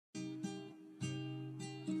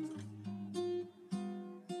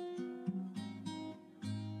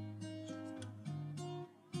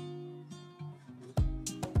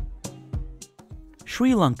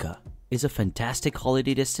Sri Lanka is a fantastic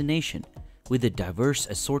holiday destination with a diverse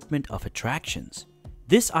assortment of attractions.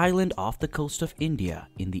 This island off the coast of India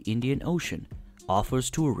in the Indian Ocean offers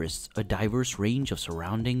tourists a diverse range of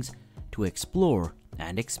surroundings to explore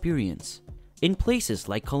and experience. In places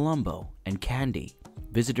like Colombo and Kandy,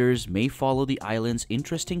 visitors may follow the island's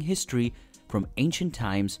interesting history from ancient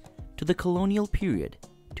times to the colonial period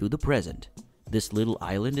to the present. This little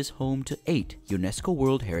island is home to 8 UNESCO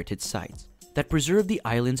World Heritage Sites that preserve the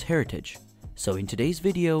island's heritage. So in today's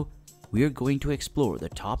video, we are going to explore the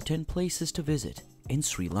top 10 places to visit in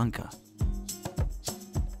Sri Lanka.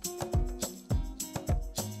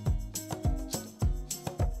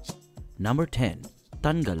 Number 10.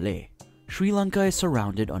 Tangalle. Sri Lanka is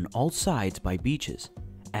surrounded on all sides by beaches,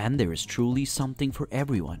 and there is truly something for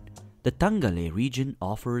everyone. The Tangalle region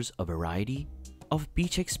offers a variety of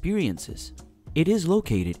beach experiences. It is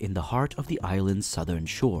located in the heart of the island's southern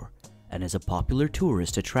shore and is a popular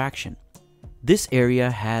tourist attraction. This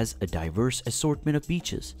area has a diverse assortment of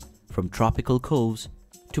beaches, from tropical coves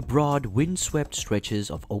to broad windswept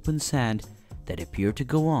stretches of open sand that appear to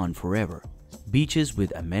go on forever. Beaches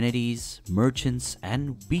with amenities, merchants,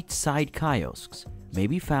 and beachside kiosks may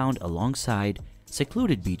be found alongside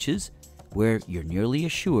secluded beaches where you're nearly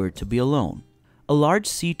assured to be alone. A large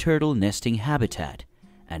sea turtle nesting habitat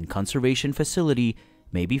and conservation facility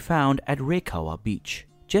may be found at Rekawa Beach,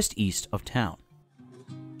 just east of town.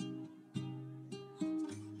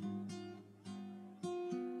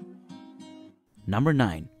 Number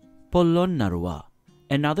 9. Polonnaruwa.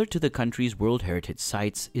 Another to the country's World Heritage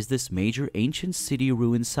Sites is this major ancient city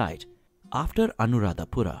ruin site. After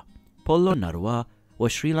Anuradhapura, Polonnaruwa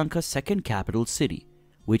was Sri Lanka's second capital city,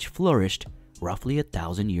 which flourished roughly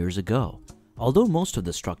 1,000 years ago. Although most of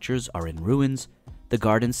the structures are in ruins, the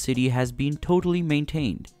garden city has been totally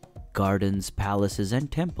maintained. Gardens, palaces, and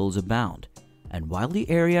temples abound, and while the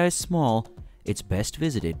area is small, it's best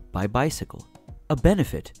visited by bicycle. A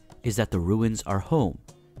benefit is that the ruins are home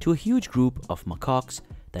to a huge group of macaques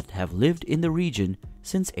that have lived in the region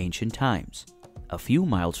since ancient times. A few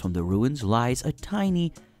miles from the ruins lies a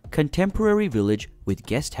tiny, contemporary village with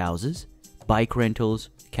guest houses, bike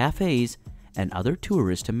rentals, cafes, and other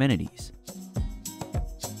tourist amenities.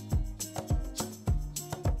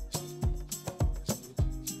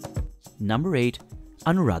 Number 8.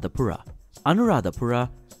 Anuradhapura.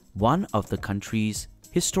 Anuradhapura, one of the country's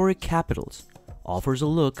historic capitals, offers a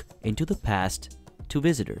look into the past to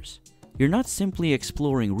visitors. You're not simply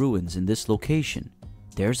exploring ruins in this location.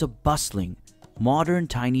 There's a bustling, modern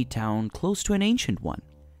tiny town close to an ancient one.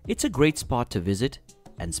 It's a great spot to visit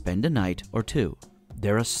and spend a night or two.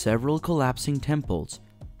 There are several collapsing temples,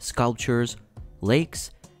 sculptures,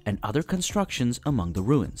 lakes, and other constructions among the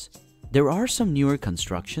ruins. There are some newer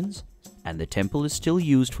constructions, and the temple is still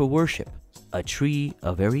used for worship. A tree,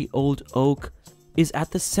 a very old oak, is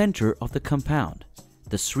at the center of the compound.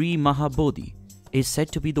 The Sri Mahabodhi is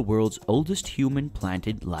said to be the world's oldest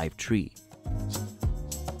human-planted live tree.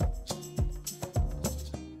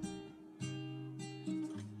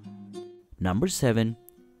 Number 7.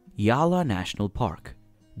 Yala National Park.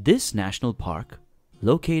 This national park,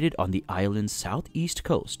 located on the island's southeast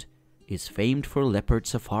coast, is famed for leopard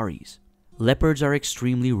safaris. Leopards are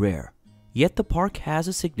extremely rare, yet the park has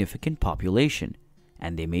a significant population,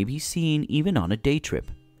 and they may be seen even on a day trip.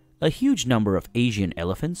 A huge number of Asian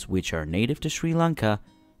elephants, which are native to Sri Lanka,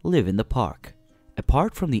 live in the park.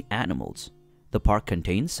 Apart from the animals, the park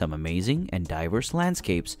contains some amazing and diverse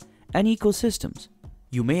landscapes and ecosystems.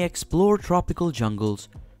 You may explore tropical jungles,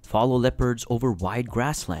 follow leopards over wide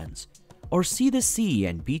grasslands, or see the sea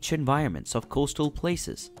and beach environments of coastal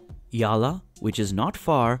places. Yala, which is not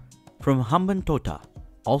far from Hambantota,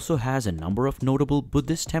 also has a number of notable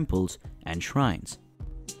Buddhist temples and shrines.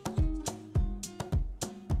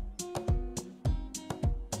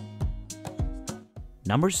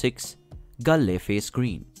 Number 6. Galle Face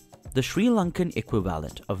Green. The Sri Lankan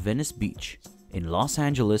equivalent of Venice Beach in Los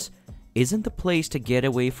Angeles isn't the place to get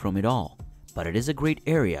away from it all, but it is a great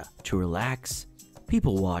area to relax,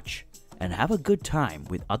 people watch, and have a good time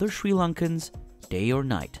with other Sri Lankans day or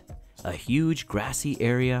night. A huge grassy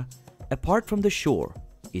area, apart from the shore,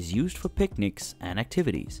 is used for picnics and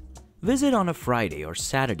activities. Visit on a Friday or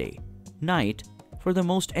Saturday night for the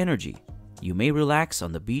most energy. You may relax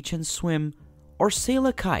on the beach and swim, or sail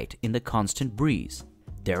a kite in the constant breeze.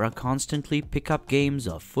 There are constantly pickup games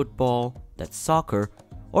of football, that's soccer,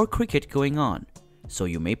 or cricket going on, so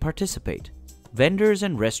you may participate. Vendors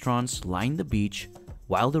and restaurants line the beach,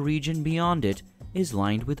 while the region beyond it is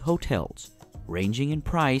lined with hotels, ranging in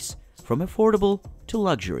price from affordable to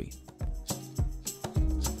luxury.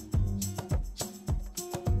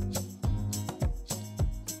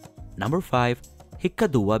 Number 5.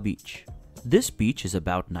 Hikkaduwa Beach. This beach is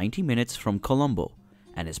about 90 minutes from Colombo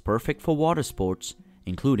and is perfect for water sports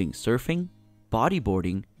including surfing,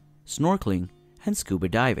 bodyboarding, snorkeling, and scuba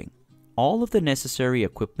diving. All of the necessary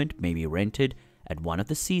equipment may be rented at one of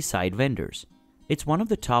the seaside vendors. It's one of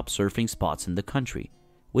the top surfing spots in the country,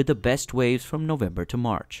 with the best waves from November to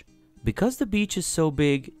March. Because the beach is so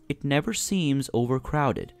big, it never seems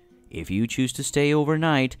overcrowded. If you choose to stay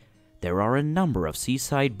overnight, there are a number of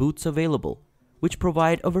seaside booths available, which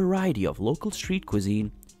provide a variety of local street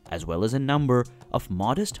cuisine, as well as a number of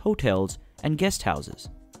modest hotels and guest houses.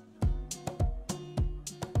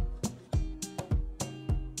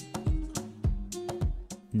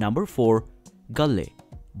 Number 4. Galle.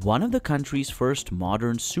 One of the country's first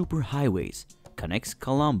modern superhighways connects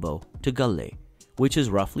Colombo to Galle, which is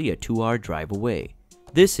roughly a 2-hour drive away.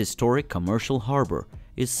 This historic commercial harbor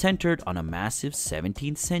is centered on a massive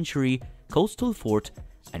 17th century coastal fort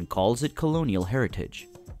and calls it colonial heritage.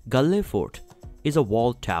 Galle Fort is a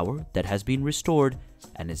walled tower that has been restored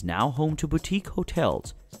and is now home to boutique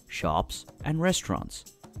hotels, shops, and restaurants.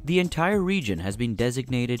 The entire region has been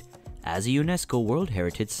designated as a UNESCO World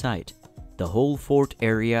Heritage Site. The whole fort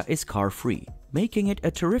area is car-free, making it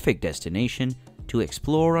a terrific destination to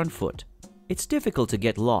explore on foot. It's difficult to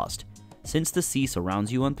get lost since the sea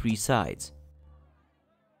surrounds you on 3 sides.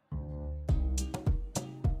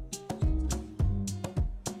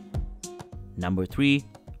 Number 3.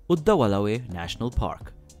 Uddawalawe National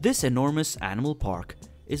Park. This enormous animal park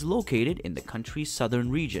is located in the country's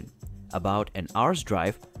southern region, about an hour's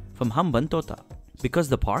drive from Hambantota. Because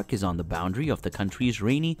the park is on the boundary of the country's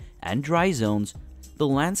rainy and dry zones, the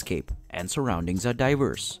landscape and surroundings are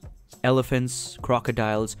diverse. Elephants,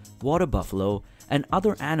 crocodiles, water buffalo, and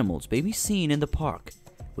other animals may be seen in the park,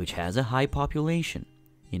 which has a high population.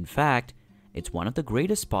 In fact, it's one of the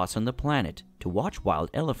greatest spots on the planet to watch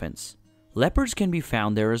wild elephants. Leopards can be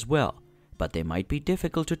found there as well, but they might be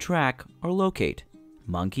difficult to track or locate.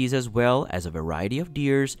 Monkeys as well as a variety of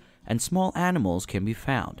deers and small animals can be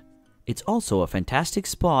found. It's also a fantastic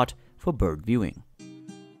spot for bird viewing.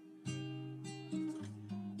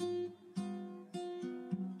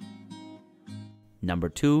 Number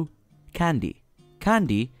 2. Kandy.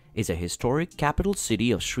 Kandy is a historic capital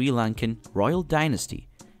city of Sri Lankan royal dynasty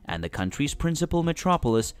and the country's principal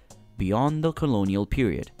metropolis beyond the colonial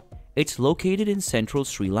period. It's located in central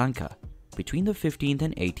Sri Lanka. Between the 15th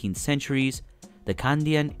and 18th centuries, the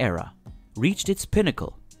Kandyan era reached its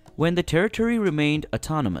pinnacle when the territory remained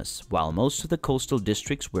autonomous while most of the coastal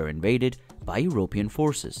districts were invaded by European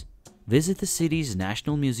forces. Visit the city's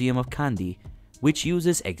National Museum of Kandy, which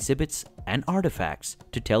uses exhibits and artifacts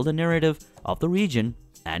to tell the narrative of the region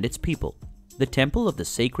and its people. The Temple of the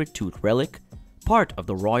Sacred Tooth Relic, part of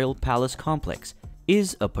the Royal Palace complex,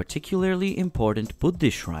 is a particularly important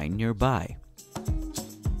Buddhist shrine nearby.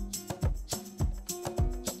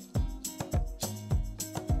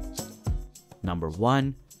 Number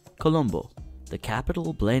 1. Colombo. The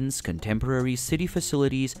capital blends contemporary city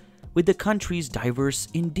facilities with the country's diverse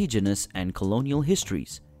indigenous and colonial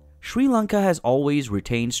histories. Sri Lanka has always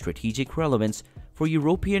retained strategic relevance for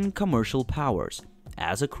European commercial powers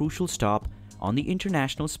as a crucial stop on the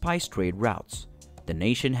international spice trade routes. The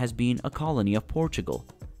nation has been a colony of Portugal,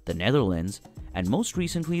 the Netherlands, and most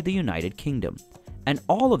recently the United Kingdom, and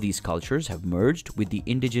all of these cultures have merged with the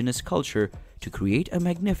indigenous culture to create a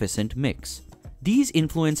magnificent mix. These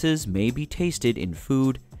influences may be tasted in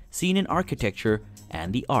food, seen in architecture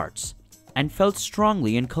and the arts, and felt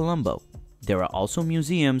strongly in Colombo. There are also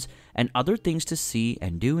museums and other things to see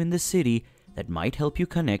and do in the city that might help you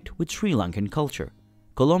connect with Sri Lankan culture.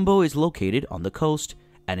 Colombo is located on the coast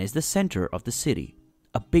and is the center of the city.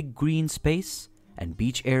 A big green space and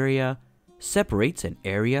beach area separates an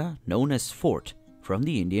area known as Fort from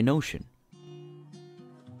the Indian Ocean.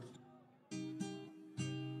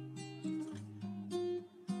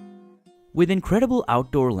 With incredible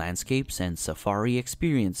outdoor landscapes and safari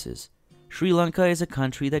experiences, Sri Lanka is a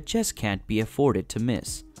country that just can't be afforded to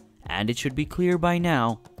miss. And it should be clear by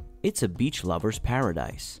now, it's a beach lover's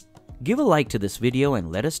paradise. Give a like to this video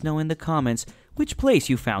and let us know in the comments which place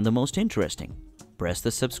you found the most interesting. Press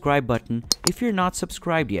the subscribe button if you're not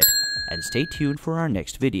subscribed yet, and stay tuned for our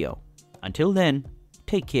next video. Until then,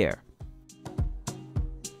 take care.